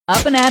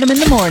Up and Adam in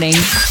the morning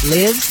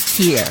lives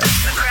here.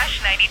 The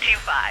Crush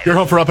 92.5. Your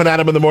home for Up and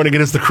Adam in the morning.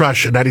 It is the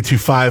Crush at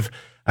 92.5.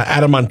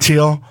 Adam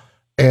Montiel.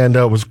 And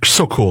it was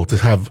so cool to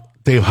have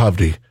Dave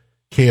Hovde,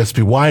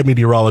 KSBY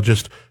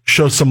meteorologist,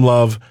 show some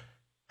love,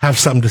 have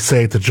something to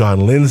say to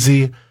John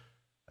Lindsay.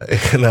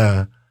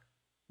 And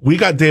we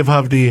got Dave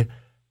Hovde,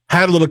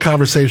 had a little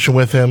conversation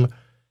with him.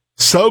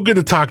 So good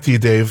to talk to you,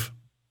 Dave.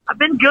 I've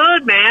been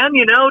good, man.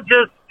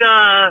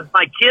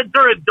 My kids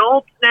are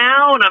adults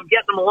now, and I'm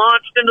getting them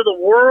launched into the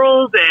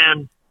world,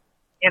 and,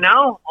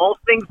 all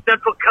things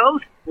Central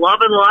Coast,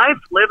 loving life,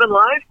 living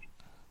life.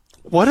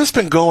 What has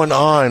been going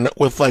on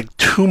with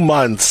 2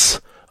 months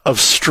of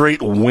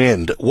straight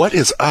wind? What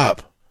is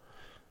up?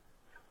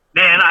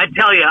 Man, I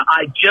tell you,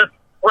 I just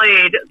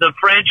played the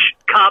French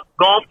Cup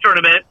golf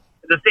tournament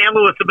at the San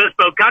Luis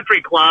Obispo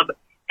Country Club,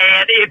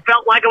 and it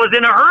felt like I was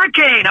in a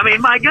hurricane. I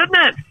mean, my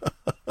goodness.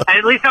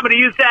 At least I'm going to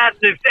use that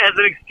as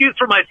an excuse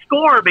for my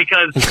score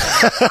because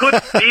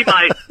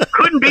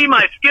couldn't be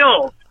my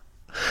skills.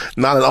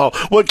 Not at all.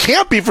 Well, it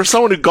can't be for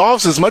someone who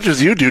golfs as much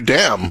as you do.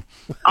 Damn.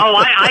 Oh,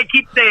 I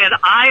keep saying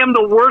I am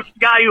the worst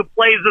guy who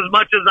plays as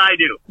much as I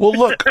do. Well,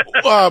 look,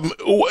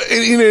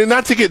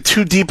 not to get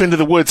too deep into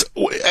the woods,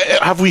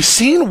 have we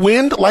seen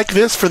wind like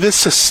this for this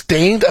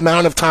sustained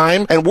amount of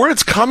time? And where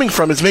it's coming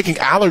from is making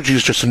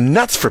allergies just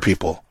nuts for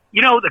people.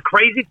 The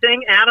crazy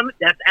thing, Adam,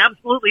 that's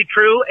absolutely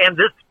true. And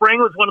this spring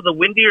was one of the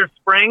windier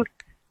springs.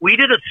 We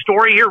did a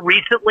story here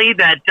recently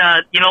that,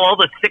 all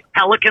the sick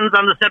pelicans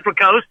on the Central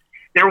Coast,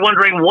 they were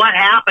wondering what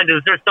happened.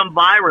 Is there some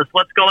virus?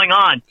 What's going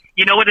on?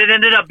 You know what it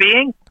ended up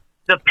being?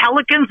 The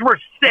pelicans were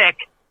sick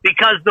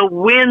because the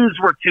winds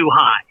were too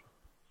high.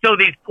 So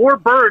these poor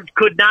birds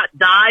could not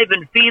dive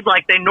and feed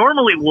like they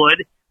normally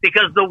would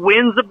because the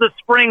winds of the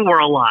spring were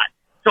a lot.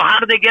 So how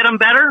did they get them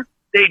better?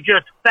 They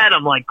just fed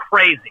them like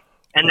crazy.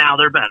 And now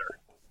they're better.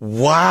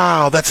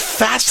 Wow, that's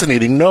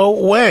fascinating. No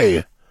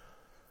way.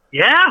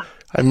 Yeah.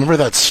 I remember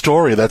that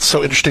story. That's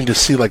so interesting to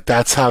see,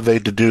 that's how they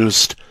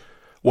deduced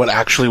what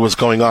actually was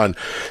going on.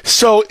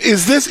 So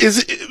is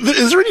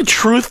there any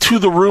truth to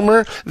the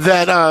rumor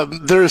that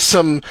there's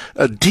some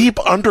deep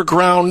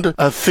underground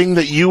thing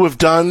that you have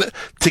done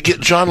to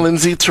get John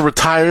Lindsay to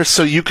retire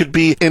so you could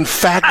be, in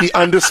fact, the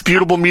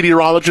undisputable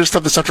meteorologist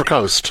of the Central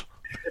Coast?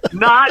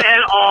 Not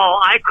at all.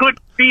 I couldn't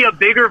be a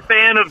bigger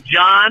fan of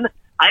John.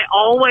 I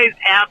always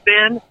have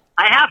been.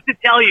 I have to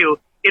tell you,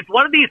 it's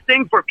one of these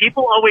things where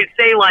people always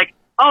say,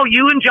 oh,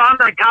 you and John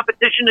are in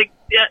competition,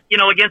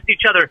 against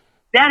each other.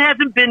 That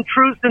hasn't been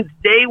true since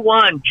day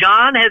one.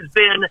 John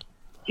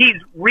he's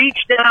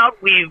reached out.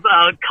 We've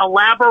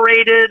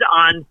collaborated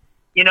on,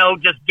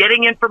 just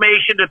getting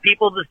information to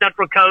people of the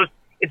Central Coast.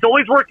 It's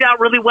always worked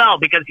out really well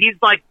because he's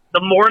the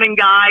morning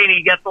guy and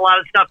he gets a lot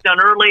of stuff done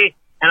early.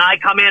 And I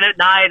come in at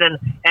night and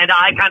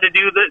I kind of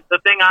do the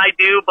thing I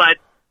do. But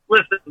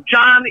listen,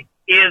 John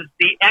is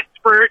the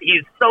expert.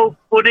 He's so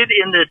footed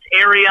in this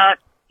area.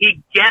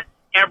 He gets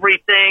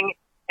everything,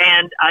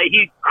 and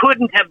he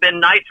couldn't have been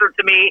nicer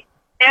to me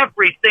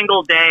every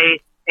single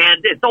day. And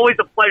it's always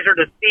a pleasure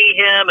to see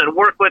him and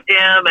work with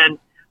him. And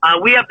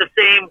we have the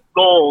same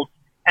goals,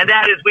 and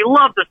that is we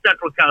love the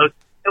Central Coast,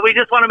 and we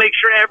just want to make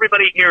sure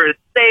everybody here is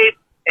safe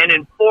and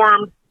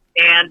informed.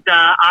 And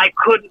I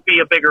couldn't be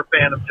a bigger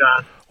fan of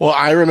John. Well,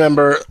 I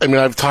remember,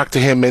 I've talked to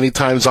him many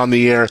times on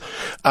the air.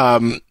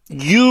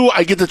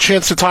 I get the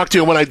chance to talk to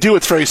you, and when I do,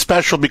 it's very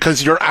special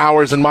because your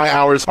hours and my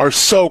hours are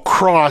so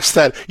crossed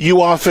that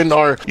you often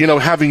are,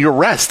 having your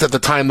rest at the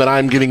time that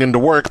I'm getting into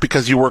work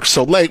because you work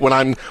so late when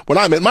I'm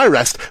at my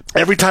rest.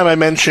 Every time I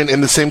mention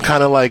in the same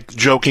kind of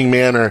joking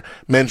manner,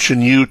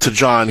 mention you to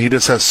John, he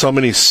just has so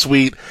many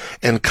sweet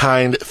and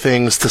kind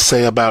things to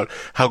say about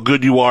how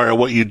good you are at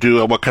what you do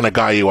and what kind of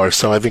guy you are.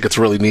 So I think it's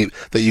really neat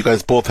that you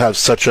guys both have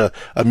such a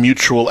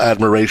mutual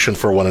admiration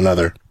for one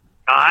another.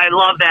 I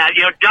love that.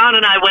 John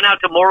and I went out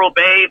to Morro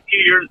Bay a few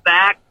years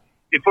back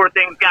before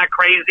things got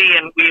crazy,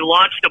 and we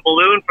launched a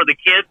balloon for the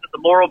kids at the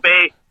Morro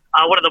Bay,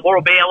 one of the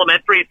Morro Bay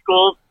elementary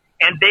schools,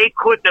 and they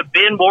couldn't have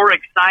been more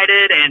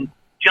excited, and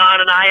John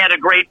and I had a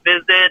great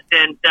visit.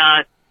 And,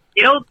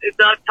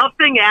 the tough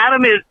thing,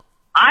 Adam, is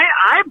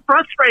I'm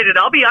frustrated.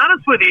 I'll be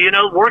honest with you.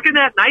 Working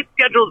that night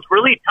schedule is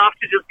really tough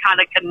to just kind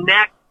of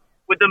connect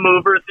with the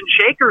movers and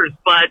shakers,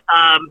 but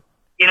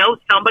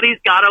somebody's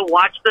got to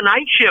watch the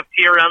night shift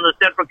here on the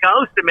Central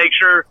Coast to make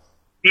sure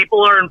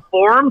people are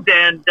informed.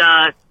 And,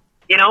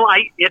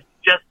 it's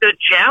just a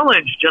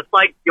challenge, just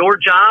like your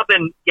job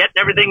and getting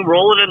everything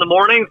rolling in the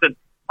mornings. And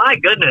my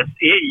goodness,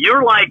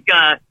 you're like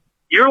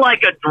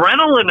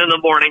adrenaline in the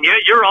morning.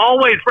 You're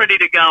always ready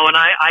to go. And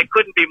I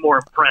couldn't be more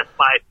impressed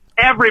by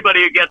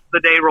everybody who gets the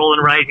day rolling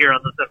right here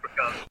on the Central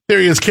Coast. There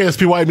he is,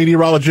 KSBY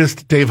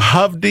meteorologist Dave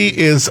Hovde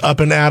is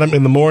Up and Adam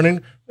in the morning.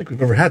 I think we've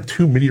never had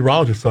two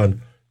meteorologists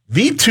on.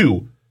 The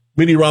two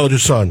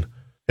meteorologists on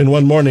in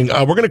one morning.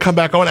 We're going to come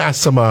back. I want to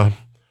ask some,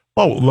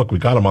 look, we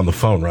got him on the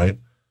phone, right?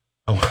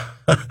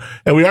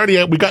 And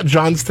we got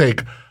John's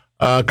take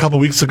a couple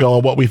weeks ago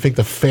on what we think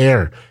the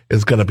fair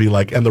is going to be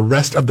like. And the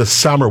rest of the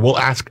summer, we'll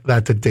ask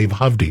that to Dave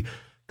Hovde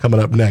coming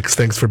up next.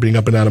 Thanks for being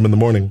up and Adam in the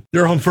morning.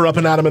 You're home for Up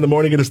and Adam in the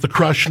morning. It is the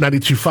Crush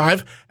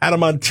 92.5.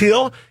 Adam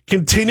Montiel,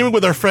 continuing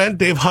with our friend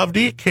Dave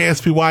Hovde,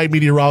 KSBY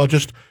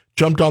meteorologist,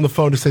 jumped on the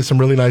phone to say some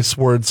really nice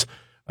words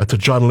to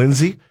John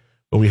Lindsay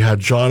when we had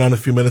John on a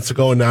few minutes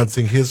ago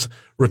announcing his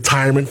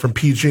retirement from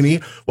PG&E.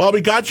 Well, we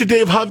got you,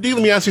 Dave Hovde.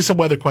 Let me ask you some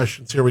weather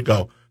questions. Here we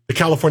go. The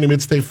California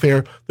Mid-State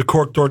Fair, the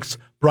Cork Dorks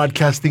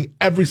broadcasting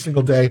every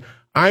single day.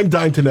 I'm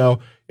dying to know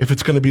if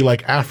it's going to be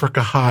like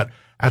Africa hot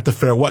at the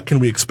fair. What can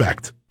we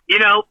expect? You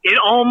know, it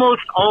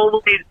almost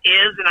always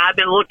is, and I've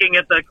been looking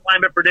at the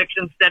Climate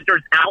Prediction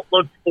Center's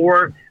outlook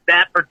for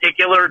that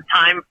particular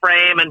time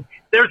frame, and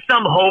there's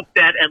some hope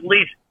that at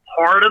least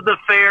part of the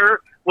fair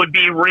would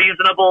be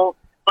reasonable.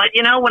 But,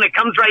 you know, when it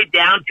comes right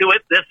down to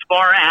it this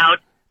far out,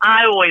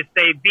 I always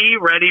say be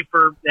ready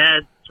for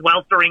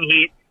sweltering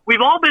heat.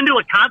 We've all been to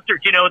a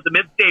concert, you know, at the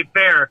Mid-State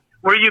Fair,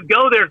 where you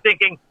go there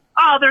thinking,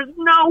 oh, there's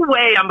no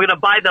way I'm going to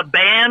buy the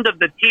band of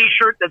the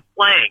T-shirt that's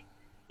playing,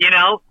 you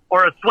know,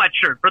 or a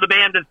sweatshirt for the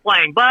band that's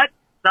playing. But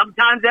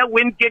sometimes that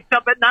wind kicks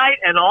up at night,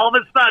 and all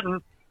of a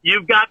sudden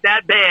you've got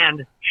that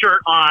band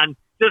shirt on,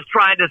 just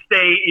trying to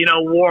stay, you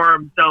know,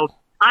 warm. So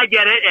I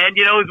get it. And,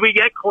 you know, as we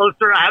get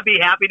closer, I'd be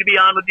happy to be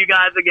on with you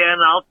guys again.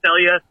 I'll tell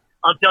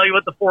you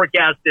what the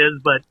forecast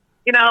is. But,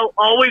 you know,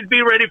 always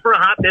be ready for a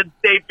hot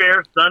Mid-State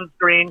Fair,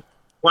 sunscreen,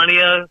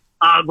 plenty of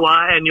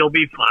agua, and you'll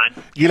be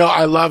fine. You know,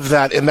 I love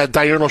that. In that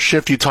diurnal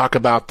shift you talk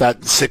about, that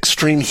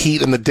extreme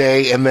heat in the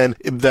day and then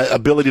the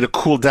ability to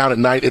cool down at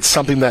night, it's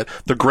something that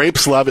the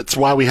grapes love. It's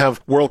why we have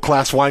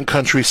world-class wine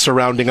country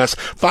surrounding us.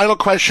 Final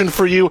question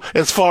for you,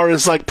 as far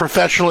as like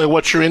professionally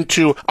what you're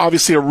into,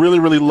 obviously a really,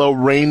 really low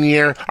rain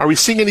year. Are we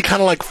seeing any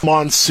kind of like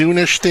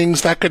monsoonish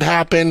things that could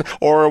happen?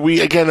 Or are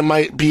we, again, it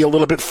might be a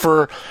little bit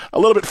far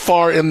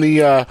in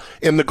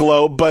the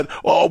globe, but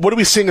what are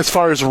we seeing as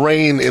far as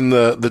rain in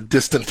the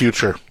distant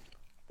future?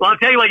 Well, I'll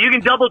tell you what, you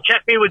can double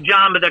check me with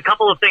John, but a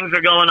couple of things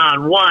are going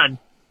on. One,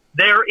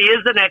 there is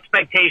an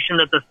expectation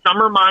that the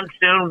summer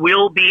monsoon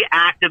will be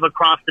active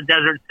across the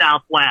desert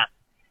Southwest.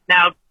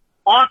 Now,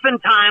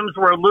 oftentimes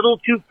we're a little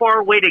too far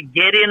away to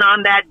get in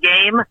on that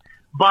game,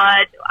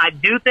 but I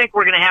do think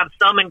we're going to have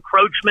some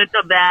encroachment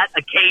of that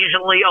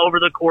occasionally over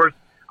the course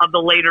of the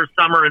later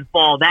summer and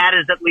fall. That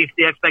is at least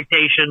the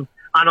expectation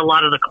on a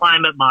lot of the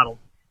climate models.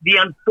 The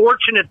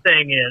unfortunate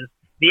thing is,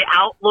 the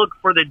outlook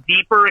for the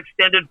deeper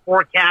extended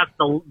forecast,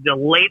 the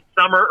late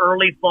summer,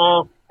 early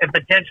fall, and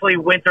potentially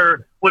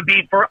winter would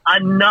be for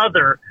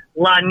another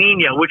La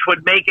Nina, which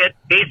would make it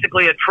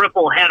basically a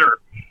triple header.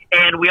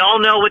 And we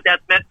all know what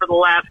that's meant for the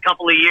last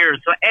couple of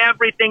years. So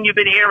everything you've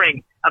been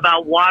hearing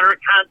about water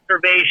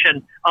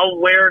conservation,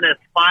 awareness,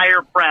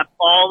 fire prep,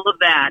 all of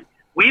that,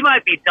 we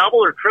might be double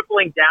or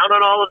tripling down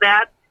on all of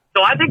that.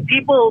 So I think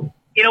people,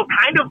 you know,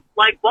 kind of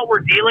like what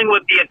we're dealing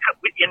with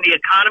in the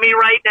economy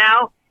right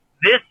now,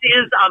 this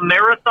is a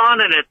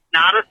marathon and it's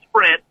not a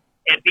sprint,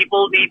 and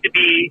people need to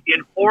be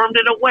informed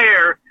and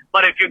aware.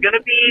 But if you're going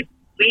to be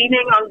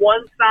leaning on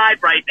one side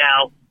right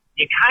now,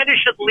 you kind of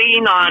should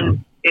lean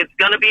on it's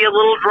going to be a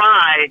little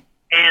dry.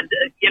 And,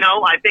 you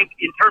know, I think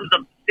in terms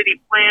of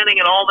city planning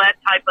and all that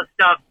type of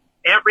stuff,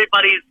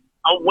 everybody's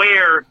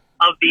aware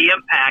of the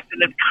impact.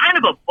 And it's kind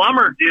of a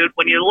bummer, dude,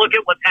 when you look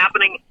at what's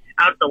happening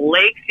out at the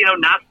lakes. You know,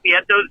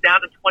 Nacimiento's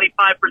down to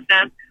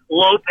 25%.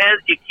 Lopez,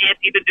 you can't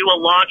even do a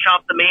launch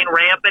off the main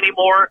ramp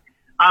anymore.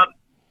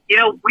 You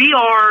know, we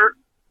are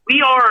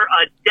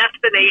a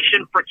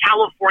destination for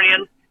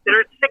Californians that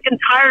are sick and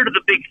tired of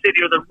the big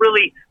city or the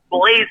really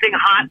blazing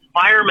hot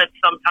environment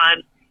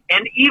sometimes.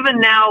 And even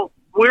now,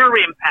 we're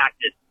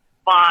impacted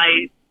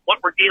by what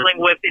we're dealing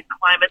with in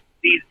climate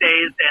these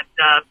days.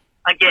 And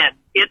again,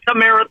 it's a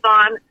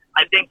marathon.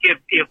 I think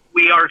if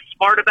we are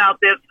smart about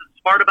this,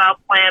 and smart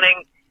about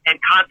planning and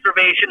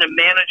conservation and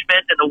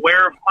management and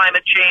aware of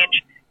climate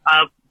change,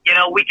 you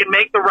know, we can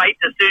make the right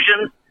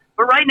decisions.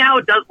 But right now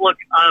it does look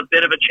a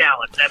bit of a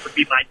challenge. That would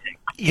be my take.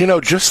 You know,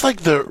 just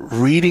like the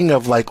reading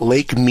of like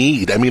Lake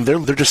Mead, I mean, they're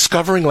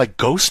discovering like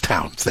ghost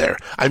towns there.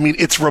 I mean,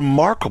 it's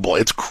remarkable.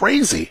 It's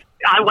crazy.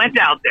 I went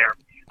out there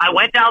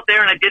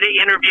and I did an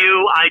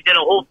interview. I did a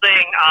whole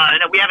thing.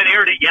 And we haven't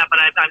aired it yet, but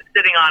I'm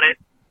sitting on it.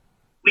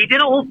 We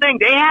did a whole thing.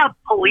 They have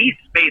police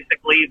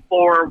basically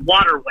for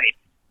waterways.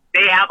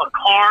 They have a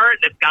car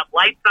that's got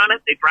lights on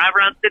it. They drive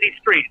around city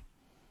streets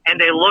and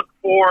they look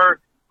for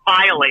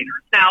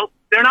violators. Now,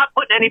 they're not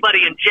putting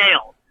anybody in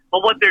jail,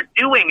 but what they're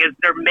doing is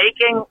they're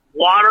making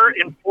water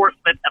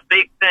enforcement a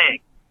big thing.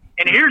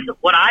 And here's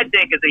what I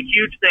think is a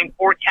huge thing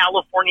for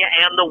California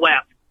and the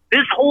West.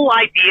 This whole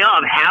idea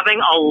of having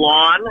a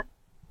lawn,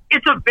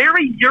 it's a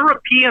very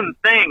European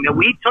thing that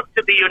we took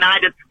to the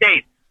United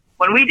States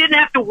when we didn't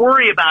have to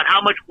worry about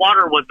how much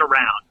water was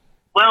around.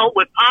 Well,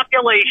 with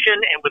population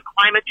and with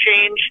climate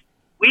change,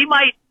 we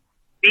might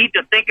need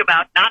to think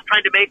about not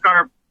trying to make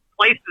our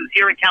places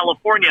here in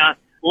California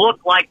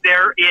look like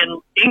they're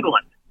in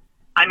England.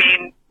 I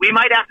mean, we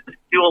might have to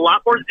do a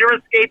lot more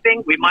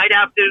xeriscaping. We might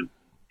have to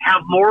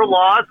have more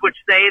laws which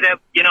say that,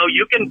 you know,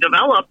 you can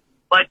develop,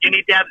 but you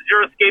need to have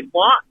xeriscape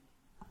laws.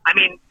 I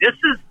mean, it's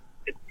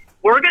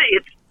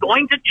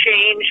going to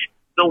change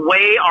the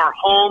way our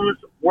homes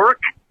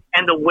work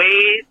and the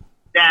way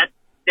that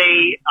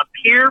they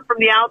appear from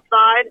the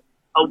outside,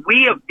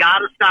 we have got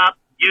to stop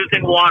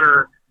using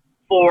water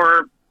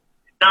for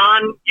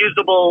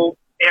non-usable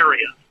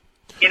areas.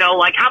 You know,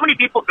 like how many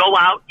people go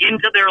out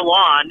into their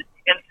lawn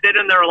and sit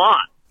in their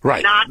lawn?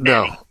 Right. Not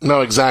many.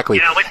 No, exactly.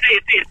 You know,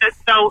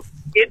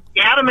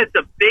 Adam, it's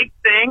a big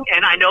thing,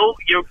 and I know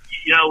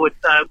with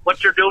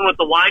what you're doing with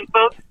the wine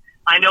folks,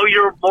 I know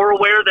you're more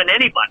aware than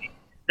anybody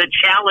the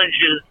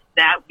challenges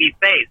that we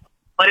face.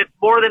 But it's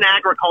more than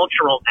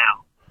agricultural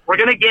now. We're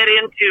going to get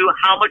into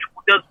how much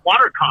does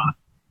water cost,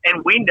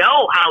 and we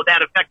know how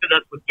that affected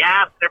us with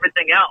gas and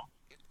everything else.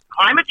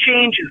 Climate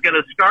change is going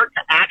to start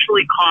to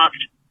actually cost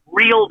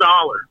real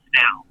dollars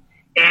now,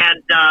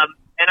 and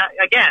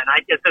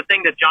it's a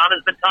thing that John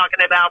has been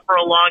talking about for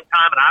a long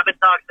time, and I've been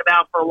talking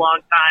about for a long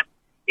time.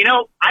 You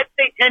know, I'd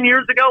say 10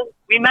 years ago,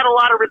 we met a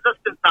lot of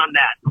resistance on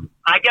that.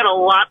 I get a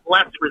lot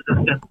less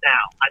resistance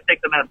now. I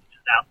think the message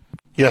is out.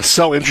 Yeah,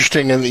 so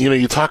interesting. And,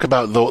 you talk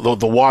about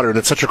the water, and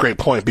it's such a great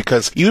point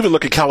because you even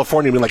look at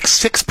California, I mean, like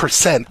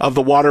 6% of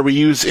the water we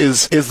use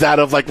is that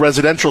of like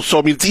residential. So,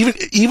 I mean, it's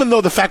even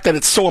though the fact that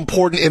it's so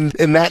important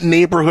in that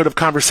neighborhood of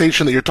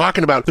conversation that you're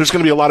talking about, there's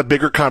going to be a lot of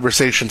bigger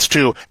conversations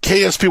too.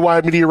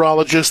 KSPY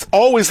meteorologist,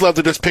 always love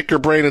to just pick your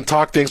brain and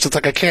talk things. It's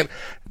like I can't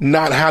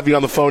not have you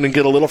on the phone and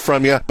get a little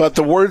from you. But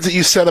the words that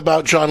you said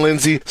about John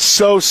Lindsay,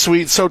 so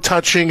sweet, so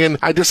touching, and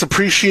I just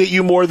appreciate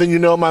you more than you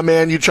know, my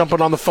man. You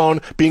jumping on the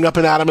phone, being up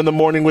and Adam in the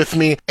morning with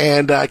me,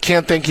 and I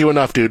can't thank you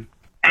enough, dude.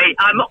 Hey,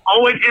 I'm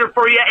always here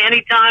for you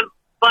anytime,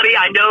 buddy.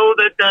 I know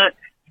that the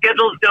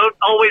schedules don't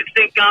always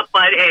sync up,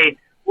 but hey,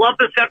 love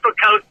the Central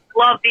Coast,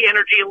 love the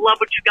energy, love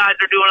what you guys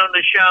are doing on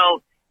the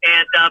show,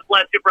 and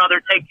bless you,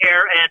 brother. Take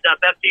care, and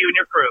best to you and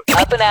your crew.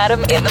 Up and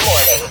Adam in the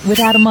morning with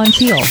Adam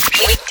Montiel.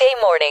 Weekday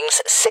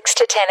mornings, 6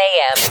 to 10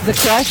 a.m. The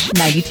Crush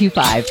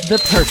 92.5, the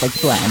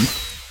perfect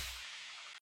blend.